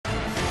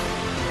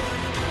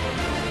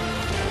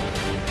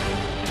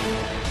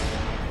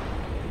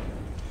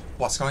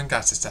What's going on,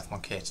 guys? It's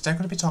Deathmonk here. Today I'm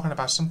going to be talking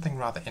about something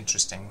rather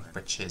interesting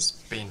which is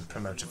being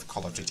promoted for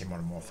Call of Duty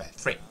Modern Warfare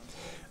 3.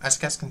 As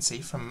you guys can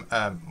see from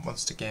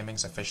Monster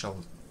Gaming's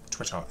official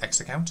Twitter or X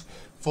account,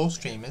 4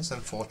 streamers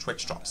and 4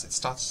 Twitch drops. It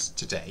starts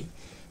today,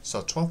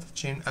 so 12th of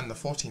June and the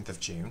 14th of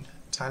June,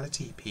 Tyler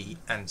TP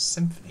and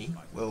Symphony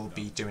will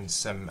be doing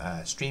some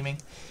streaming,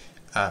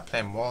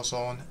 playing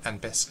Warzone, and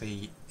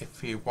basically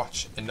if you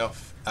watch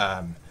enough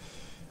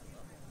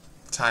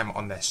time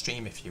on their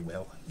stream, if you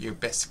will, you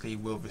basically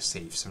will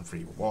receive some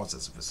free rewards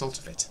as a result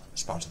of it,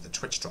 as part of the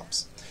Twitch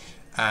drops.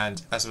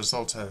 And as a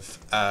result of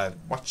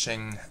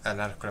watching an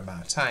adequate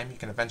amount of time, you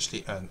can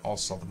eventually earn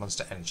also the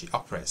Monster Energy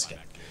Operator skin.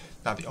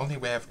 Now the only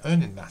way of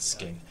earning that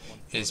skin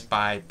is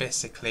by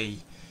basically,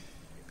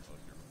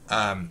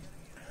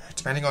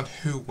 depending on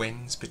who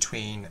wins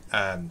between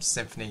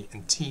Symphony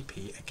and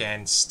TP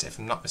against, if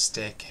I'm not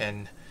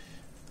mistaken,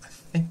 I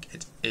think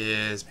it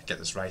is, let me get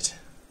this right,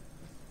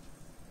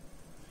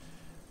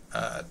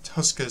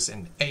 Huskers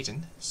and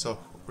Aiden. So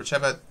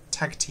whichever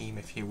tag team,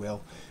 if you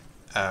will,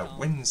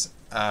 wins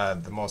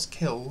the most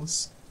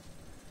kills,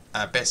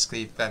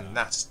 basically then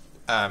that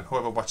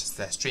whoever watches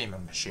their stream,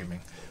 I'm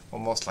assuming, will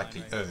most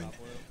likely earn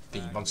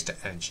the Monster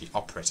Energy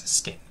Operator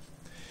skin.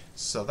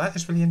 So that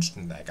is really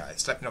interesting there,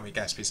 guys. Let me know what you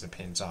guys' views and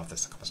opinions are of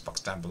this in the comments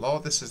box down below.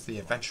 This is the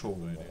eventual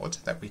reward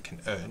that we can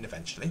earn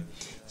eventually,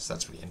 so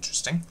that's really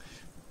interesting.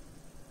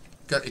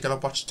 You gotta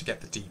watch to get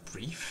the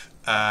debrief,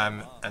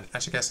 and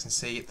as you guys can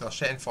see, they'll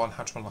share info on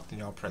how to unlock the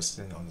new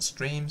operator on the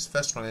streams.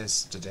 First one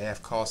is today,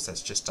 of course.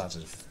 That's just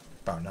started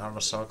about an hour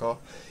or so ago,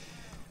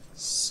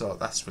 so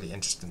that's really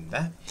interesting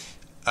there.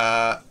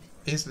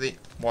 These are the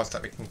rewards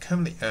that we can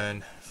currently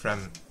earn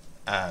from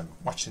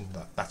watching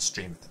that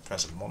stream at the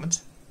present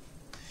moment.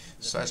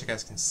 So as you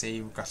guys can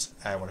see, we've got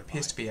what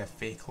appears to be a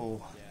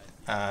vehicle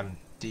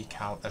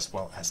decal, as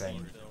well as a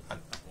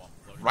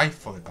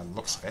rifle by the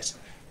looks of it,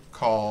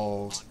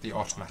 called the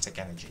Automatic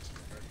Energy.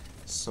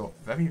 So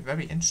very,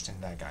 very interesting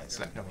there, guys.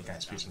 Let me know what you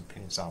guys' views and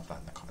opinions of that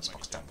in the comments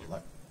box down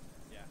below.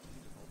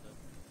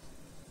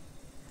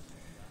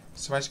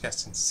 So as you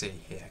guys can see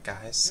here,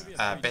 guys,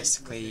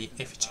 basically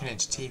if you tune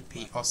into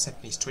TP or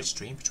Symphony's Twitch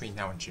stream between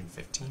now and June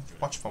 15th,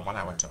 watch for 1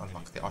 hour to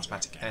unlock the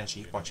Automatic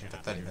Energy. Watching for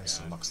 30 minutes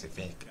unlocks the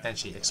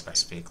Energy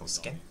Express vehicle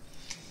skin.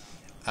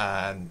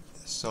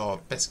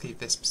 So basically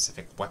this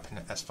specific weapon,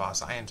 as far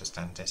as I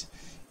understand it,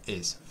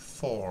 is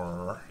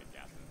for,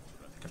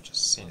 I've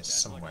just seen it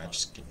somewhere,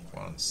 just give me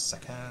 1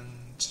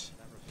 second.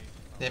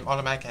 Name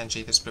Automatic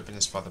Energy, this weapon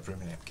is for the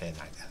Rooming MK9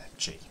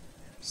 LFG.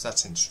 So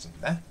that's interesting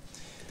there.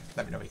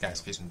 Let me know what you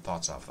guys' views and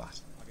thoughts of that.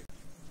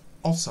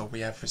 Also,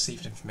 we have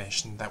received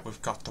information that we've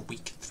got the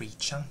Week 3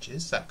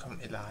 challenges that are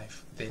currently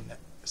live in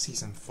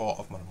Season 4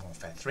 of Modern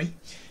Warfare 3.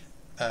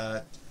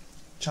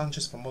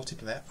 Challenges for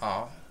multiplayer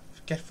are: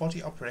 get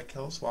 40 operator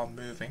kills while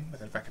moving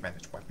with a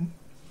recommended weapon,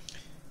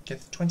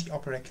 get 20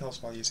 operator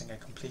kills while using a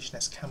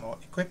completionist camo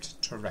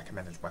equipped to a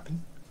recommended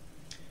weapon,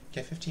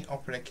 get 15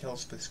 operator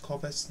kills with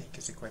covert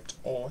sneakers equipped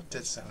or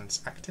dead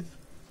silence active,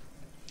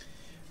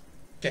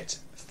 get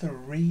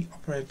 3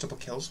 operator double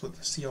kills with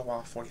the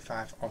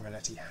COR-45 or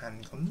Minetti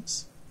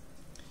handguns,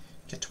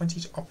 get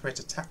 20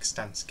 operator tac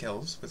stance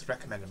kills with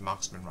recommended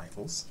marksman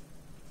rifles,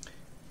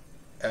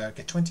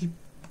 get 20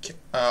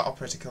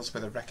 operator kills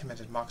with a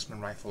recommended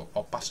marksman rifle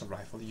or battle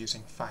rifle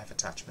using 5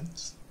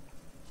 attachments,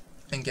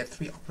 and get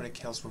 3 operator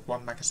kills with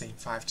 1 magazine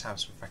 5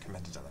 times with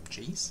recommended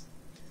LMGs.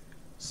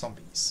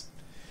 Zombies.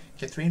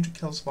 Get 300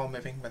 kills while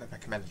moving with a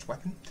recommended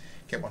weapon.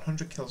 Get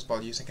 100 kills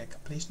while using a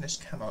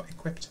completionist camo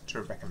equipped to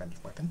a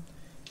recommended weapon.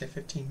 Get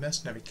 15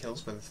 mercenary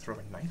kills with a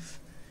throwing knife.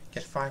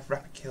 Get 5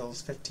 rapid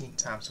kills 15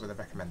 times with a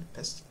recommended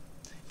pistol.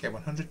 Get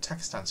 100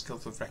 tac stance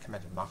kills with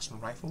recommended marksman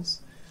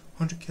rifles.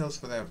 100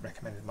 kills with a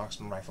recommended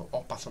marksman rifle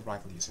or battle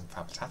rifle using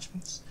 5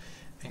 attachments.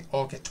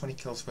 Or get 20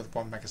 kills with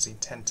 1 magazine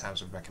 10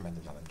 times with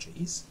recommended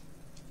LMGs.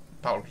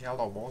 Battle Royale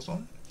or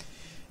Warzone.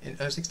 In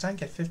Urzikstan,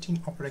 get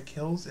 15 operator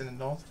kills in the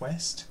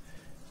northwest,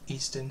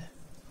 eastern,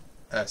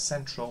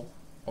 central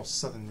or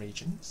southern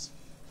regions.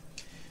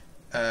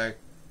 In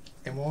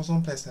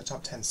Warzone, place in the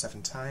top 10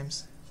 7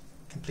 times,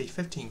 complete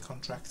 15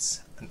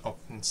 contracts and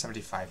open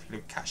 75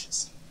 loot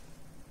caches.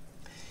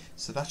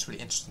 So that's really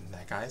interesting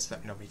there, guys.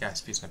 Let me know what you guys'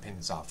 views and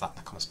opinions are of that in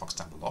the comments box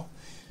down below.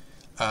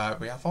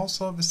 We have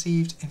also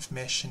received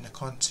information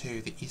according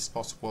to the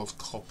Esports World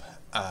Cup,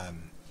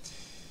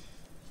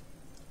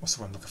 what's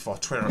the one I'm looking for,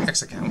 Twitter or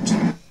X account,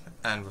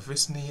 and we've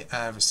recently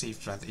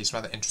received these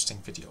rather interesting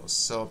videos.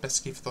 So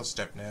basically, for those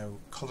who don't know,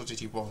 Call of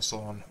Duty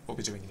Warzone will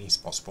be doing an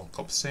Esports World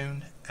Cup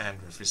soon, and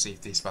we've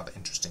received these rather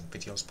interesting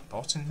videos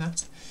promoting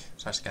that.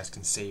 So as you guys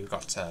can see, we've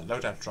got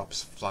loadout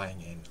drops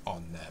flying in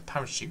on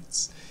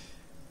parachutes,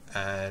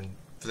 and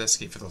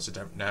basically, for those who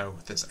don't know,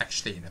 there's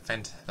actually an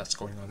event that's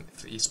going on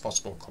for the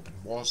Esports World Cup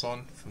in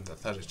Warzone from the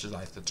 3rd of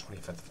July to the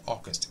 25th of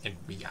August in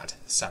Riyadh,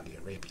 Saudi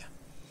Arabia.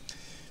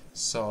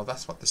 So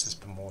that's what this is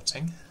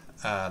promoting.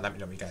 Let me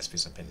know what you guys'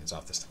 views and opinions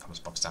of this in the comments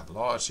box down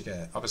below.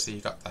 Obviously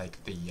you got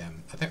like the,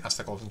 I think that's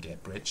the Golden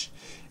Gate Bridge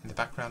in the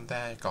background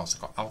there. You've also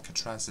got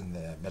Alcatraz in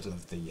the middle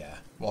of the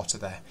water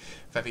there.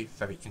 Very,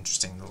 very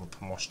interesting little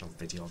promotional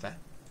video there.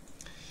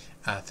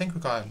 I think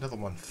we've got another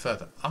one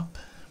further up,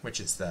 which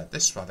is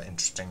this rather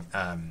interesting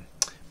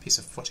piece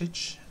of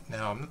footage.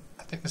 Now,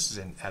 I think this is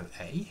in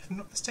LA, if I'm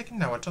not mistaken.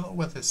 Now, I don't know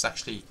whether it's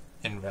actually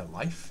in real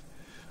life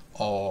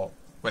or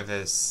whether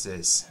this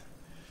is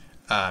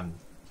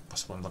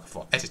what's the one I'm looking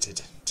for,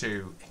 edited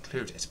to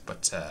include it,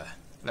 but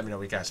let me know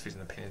what you guys' views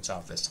and opinions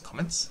of this in the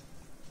comments.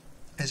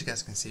 As you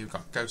guys can see, we've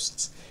got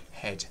Ghost's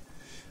head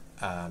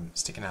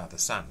sticking out of the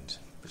sand,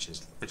 which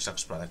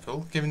looks rather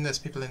cool. Given there's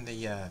people in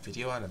the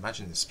video, I'd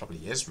imagine this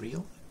probably is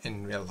real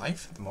in real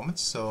life at the moment.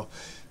 So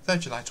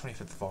 3rd July,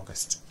 25th of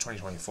August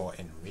 2024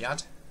 in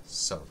Riyadh.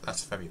 So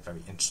that's very,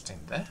 very interesting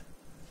there.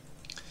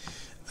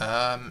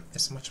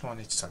 There's much more I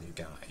need to tell you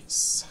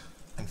guys.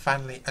 And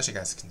finally, as you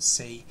guys can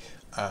see,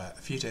 a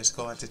few days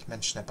ago I did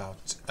mention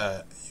about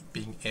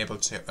being able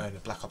to earn a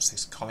Black Ops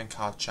 6 calling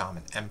card, charm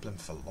and emblem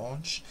for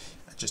launch.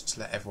 Just to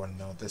let everyone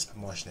know, this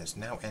promotion is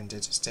now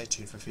ended. Stay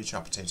tuned for future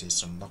opportunities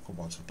to unlock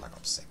rewards for Black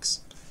Ops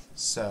 6.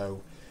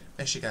 So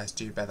make sure you guys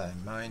do bear that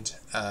in mind.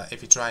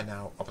 If you try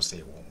now, obviously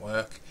it won't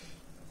work,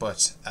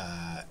 but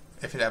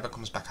if it ever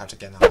comes back out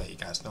again, I'll let you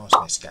guys know.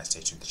 So make sure you guys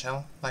stay tuned to the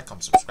channel, like,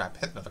 comment, subscribe,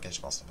 hit the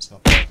notification bell so there's no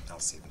problem, and I'll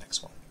see you in the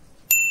next one.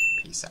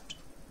 Peace out.